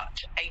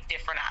such a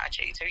different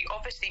attitude. So he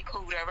obviously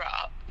pulled her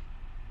up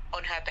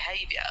on her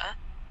behaviour,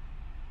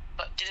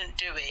 but didn't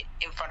do it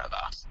in front of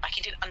us. Like,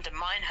 he didn't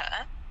undermine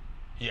her.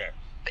 Yeah.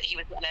 But he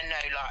was letting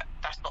her know,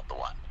 that's not the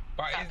one.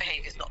 But that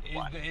behaviour's not the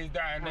one. Is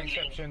that an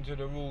exception to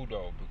the rule,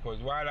 though? Because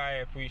while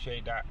I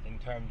appreciate that in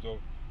terms of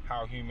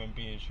how human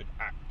beings should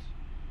act,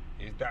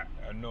 is that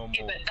a normal...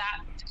 Yeah, but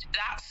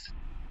that's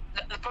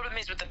the problem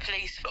is with the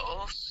police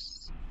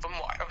force, from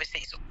what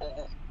obviously it's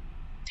all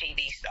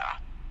TV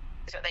stuff,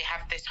 is that they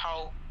have this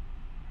whole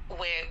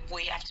where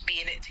we have to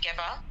be in it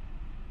together.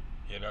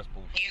 Yeah, that's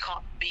bullshit. You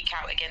can't speak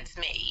out against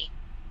me.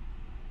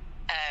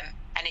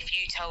 And if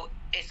you tell,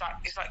 it's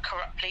like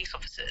corrupt police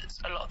officers.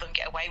 A lot of them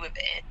get away with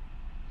it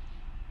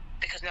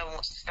because no one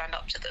wants to stand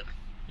up to them.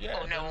 Yeah,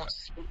 or no one wants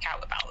to speak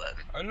out about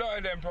them. A lot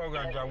of them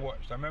programs I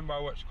watched. I remember I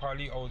watched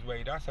Carlito's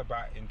Way. That's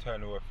about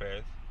internal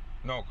affairs.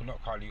 No,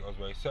 not Carlito's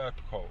Way.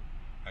 Serpico.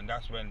 And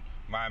that's when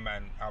my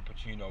man Al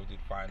Pacino did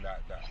find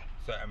out that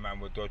certain men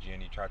were dodgy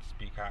and he tried to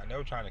speak out and they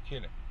were trying to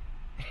kill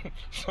him.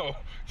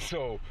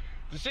 so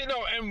the shit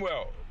don't end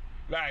well.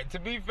 Like, to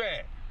be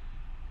fair,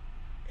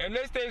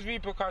 unless there's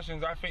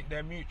repercussions, I think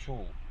they're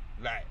mutual.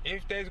 Like,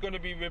 if there's going to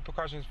be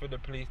repercussions for the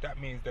police, that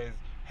means there's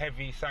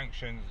heavy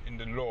sanctions in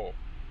the law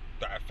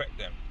that affect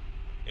them.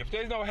 If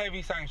there's no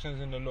heavy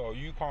sanctions in the law,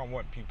 you can't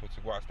want people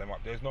to grass them up.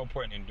 There's no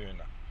point in doing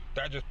that.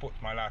 That just puts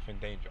my life in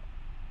danger.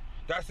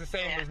 That's the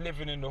same as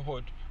living in the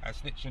hood and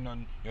snitching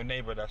on your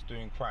neighbour that's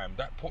doing crime.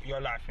 That put your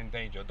life in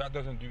danger. That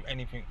doesn't do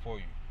anything for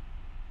you.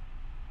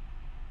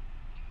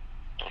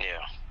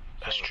 Yeah,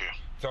 that's true.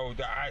 So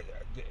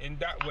in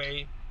that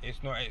way,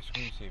 it's not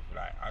exclusive.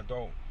 Like,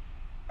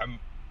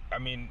 I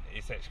mean,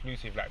 it's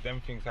exclusive. Like,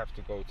 them things have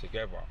to go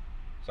together.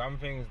 Some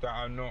things that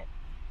are not,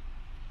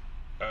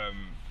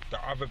 the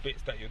other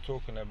bits that you're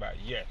talking about,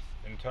 yes,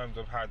 in terms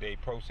of how the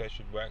process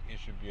should work, it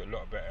should be a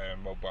lot better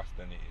and robust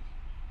than it is.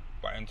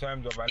 But in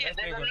terms of... there's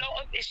a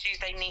lot of issues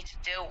they need to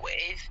deal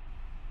with,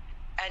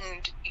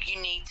 and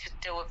you need to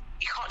deal with...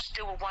 You can't just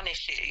deal with one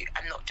issue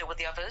and not deal with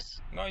the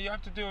others. No, you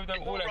have to deal with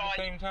them all at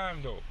the same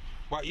time, though.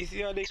 But you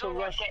see how they can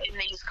rush... getting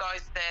these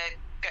guys there,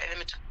 getting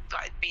them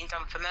being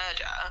done for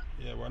murder.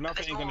 Yeah, well,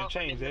 nothing ain't going to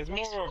change. There's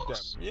more of them.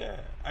 Yeah,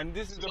 and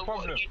this is the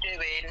problem. What are you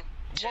doing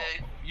to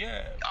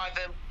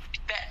either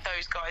vet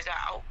those guys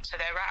out so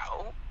they're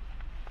out,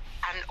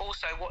 and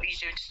also what are you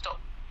doing to stop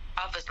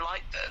others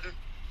like them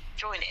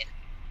joining?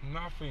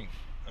 Nothing.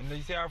 And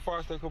they see how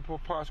fast they could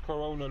put past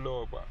Corona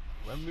law, but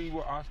when we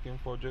were asking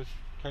for just,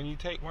 can you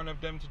take one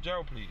of them to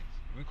jail, please?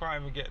 We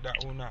can't even get that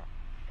all now.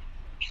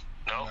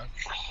 No.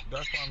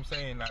 That's what I'm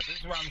saying. Like, this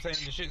is what I'm saying.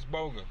 The shit's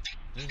bogus.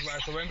 This is why.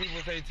 So when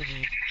people say to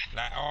me,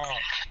 like,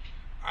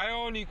 I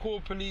only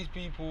call police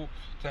people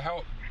to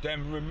help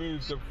them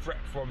remove the threat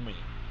from me,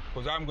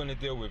 because I'm gonna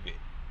deal with it.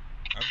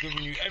 I'm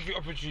giving you every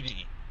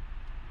opportunity.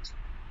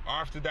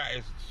 After that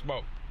is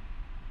smoke.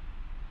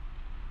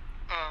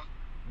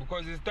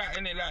 Because it's that,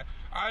 innit? Like,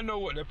 I know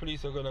what the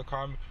police are gonna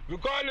come,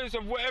 regardless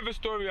of whatever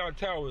story I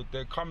tell,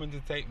 they're coming to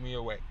take me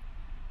away.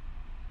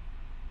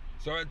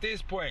 So at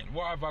this point,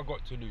 what have I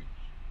got to lose?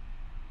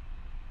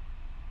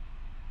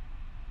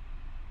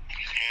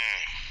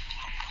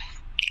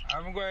 I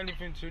haven't got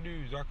anything to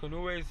lose. I can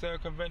always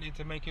circumvent it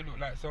to make it look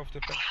like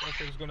self-defense. That's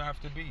what it's gonna have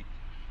to be.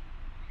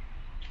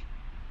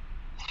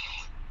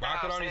 But I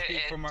can only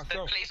speak for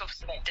myself. The police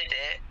officer that did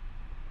it,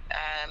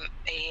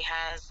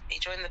 he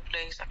joined the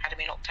police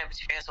academy in October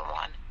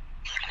 2001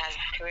 and has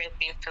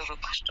been filled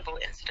with questionable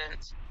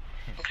incidents,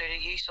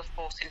 including use of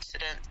force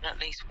incidents and at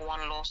least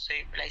one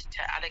lawsuit related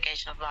to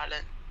allegation of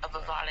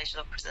a violation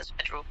of prisoners'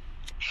 federal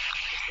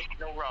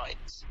constitutional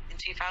rights. In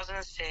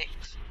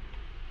 2006,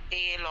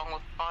 he, along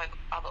with 5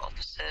 other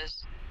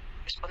officers,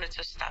 responded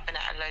to a stabbing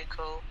at a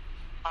local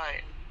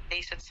home.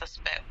 He said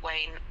suspect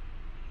Wayne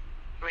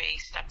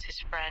Reese stabbed his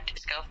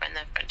girlfriend, and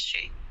then French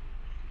shoot.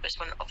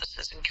 Responded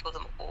officers and killed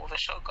them all with a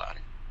shotgun.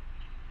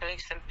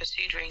 Police then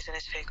pursued Reese in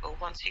his vehicle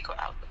once he got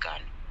out of the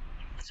gun,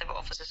 and several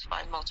officers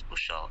fired multiple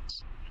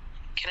shots,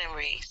 killing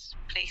Reese.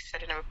 Police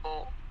said in a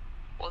report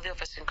all the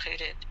officers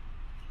included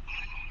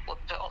were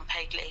put on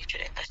paid leave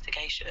during the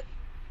investigation.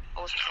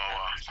 Also,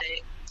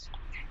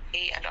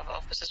 he and other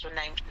officers were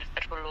named in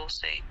a federal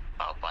lawsuit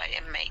filed by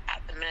an inmate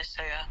at the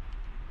Minnesota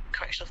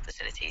Correctional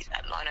Facilities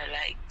at Lino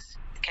Lakes.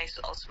 The case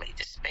was ultimately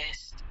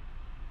dismissed.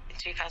 In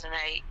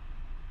 2008,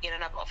 he and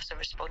another officer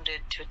responded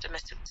to a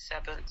domestic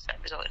disturbance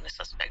that resulted in a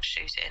suspect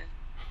shooting.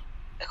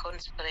 According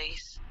to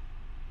police,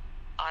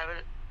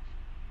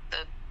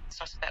 the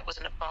suspect was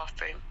in a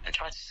bathroom and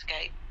tried to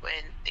escape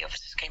when the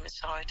officers came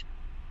inside.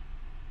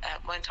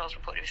 When Toles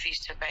reportedly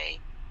refused to obey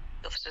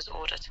the officer's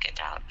order to get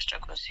down, a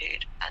struggle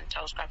ensued, and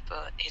Toles grabbed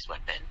for his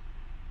weapon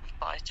and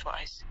fired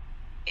twice,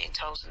 hitting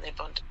Toles in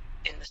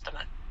the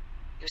stomach.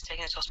 He was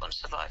taken to hospital and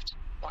survived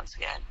once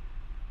again.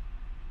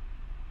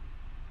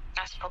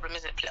 That's the problem,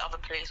 isn't it? Other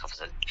police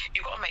officers,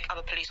 you've got to make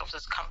other police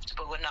officers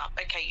comfortable enough.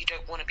 Okay, you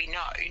don't want to be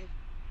known,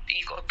 but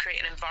you've got to create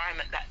an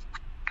environment that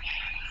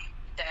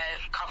they're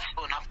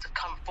comfortable enough to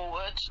come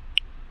forward.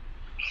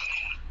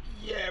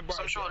 Yeah, but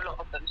so I'm sure a lot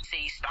of them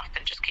see stuff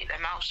and just keep their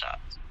mouth shut.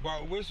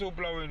 But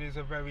whistleblowing is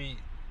a very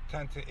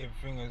tentative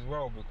thing as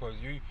well, because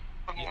you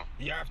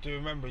have to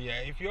remember,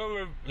 if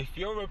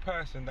you're a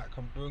person that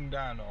can bring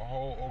down a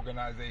whole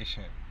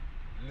organization,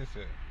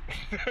 listen,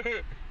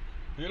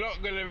 you're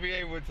not gonna be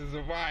able to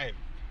survive.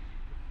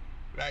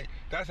 Like,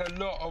 that's a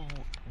lot of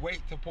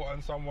weight to put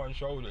on someone's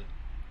shoulders.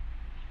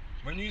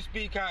 When you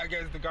speak out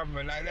against the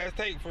government, like, let's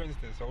take for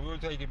instance, so we'll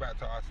take it back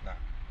to us now.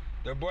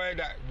 the boy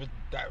that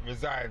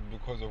resigned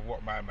because of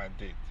what my man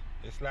did.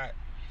 It's like,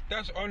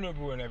 that's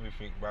honourable and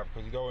everything, bruv,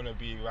 because you don't want to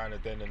be around a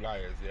den of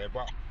liars, yeah?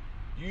 But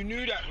you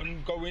knew that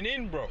when going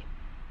in, bro.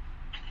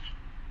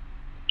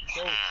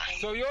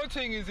 So your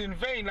thing is in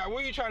vain. Like,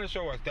 what are you trying to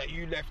show us? That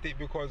you left it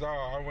because,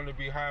 I want to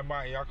be high and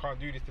mighty, I can't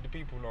do this to the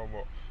people no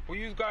more. But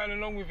you was going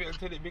along with it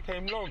until it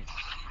became long.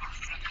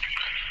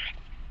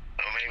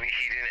 Or maybe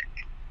he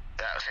didn't,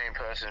 that same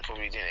person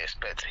probably didn't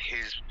expect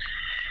his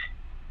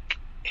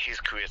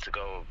career to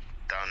go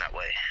down that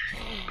way.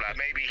 Like,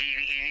 maybe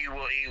he knew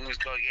what he was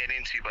going getting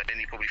into, but then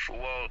he probably thought,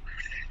 well,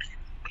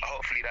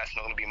 hopefully that's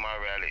not going to be my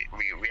reality,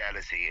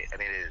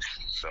 and it is.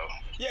 So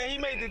yeah, he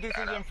made the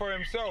decision for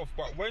himself.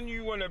 But when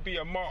you want to be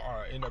a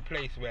martyr in a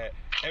place where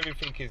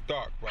everything is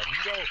dark, bro,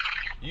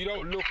 you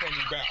don't look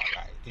any better.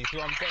 Like, do you see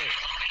what I'm saying?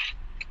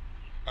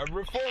 A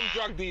reformed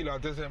drug dealer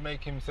doesn't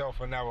make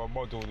himself now a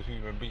model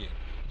human being.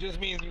 It just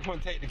means you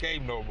can't take the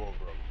game no more,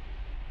 bro.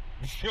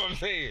 You see what I'm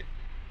saying?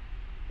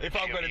 If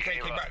I'm going to take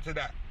it back to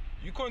that,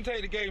 you couldn't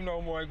take the game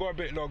no more. It got a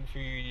bit long for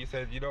you. You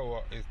said, you know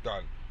what, it's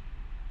done.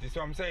 Do you see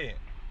what I'm saying?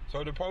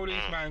 So the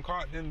policeman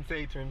can't then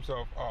say to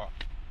himself,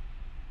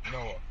 you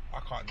know what, I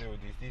can't deal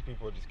with these. These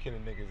people are just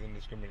killing niggas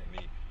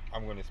indiscriminately.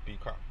 I'm going to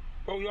speak up.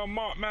 Bro, you're a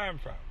marked man,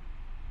 fam.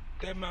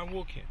 Dead man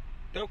walking.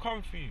 They'll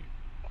come for you.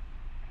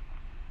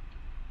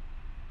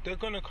 They're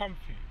going to come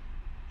for you.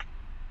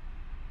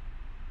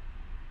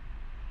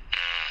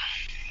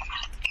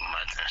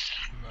 Madness.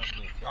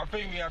 I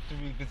think we have to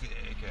revisit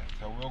it again.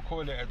 So we'll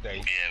call it a day.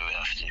 Yeah, we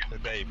have to. A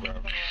day,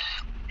 bro.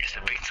 It's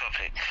a big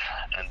topic.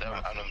 And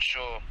I'm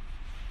sure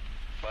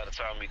by the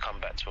time we come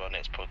back to our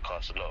next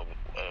podcast,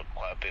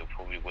 quite a bit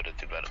probably would have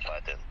developed by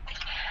then.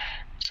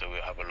 So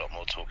we'll have a lot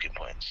more talking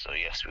points. So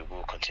yes, we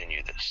will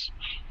continue this.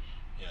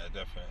 Yeah,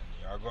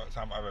 definitely. I've got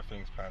some other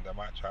things planned. I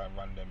might try and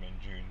run them in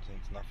June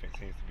since nothing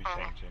seems to be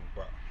changing.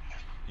 But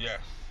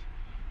yes,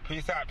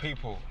 peace out,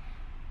 people.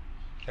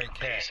 Take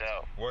care. Peace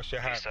out. Wash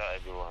your hands. Peace out,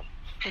 everyone.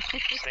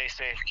 Stay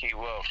safe. Keep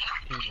well.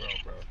 Keep well,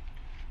 bro.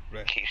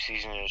 Bless. Keep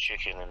seasoning your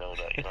chicken and all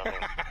that. You know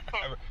what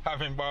I mean?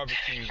 Having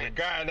barbecues and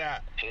going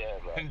out. Yeah,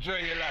 man. Enjoy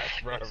your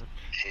life, bro.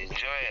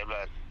 Enjoy it,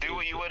 man. Do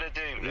what you want to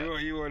do, man. Do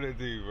what you want to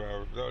do,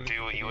 bro.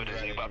 Do what you want to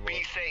do, but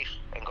be safe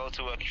and go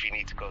to work if you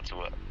need to go to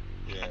work.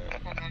 Yeah.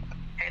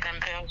 Pay them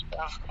bills,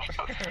 bro.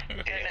 Don't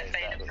let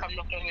bailiffs come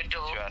knock on your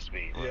door. Trust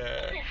me, bro.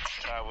 Yeah.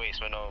 Can't waste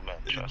my no, man.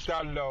 It's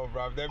done, though,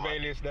 bro. Their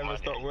bailiffs never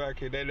stop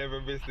working. They never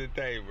miss a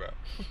day, bro.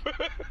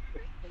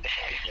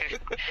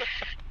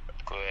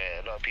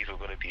 Yeah, a lot of people are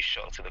going to be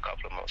shocked in a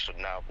couple of months from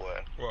now,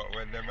 boy. What,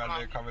 when the man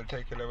they come and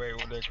taking away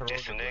all their corona?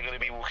 Listen, they're going to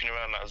be walking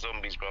around like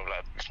zombies, bro.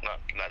 Like, it's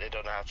not, like they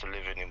don't know how to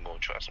live anymore,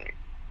 trust me.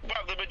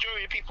 But the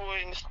majority of people are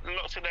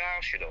locked in the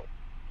house, you know.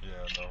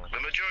 Yeah, no. The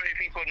majority of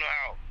people are not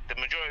out. The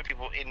majority of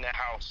people in the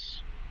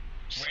house.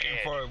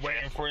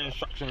 Waiting for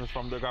instructions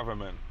from the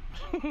government.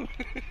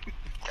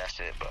 That's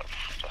it, bro.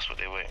 That's what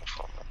they're waiting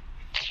for, man.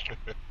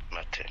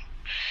 Mad thing.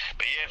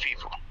 But yeah,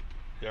 people.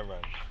 Yeah,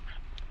 man.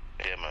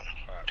 Yeah, man.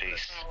 Right,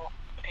 peace.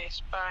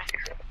 Peace. Bye.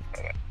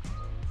 Bye.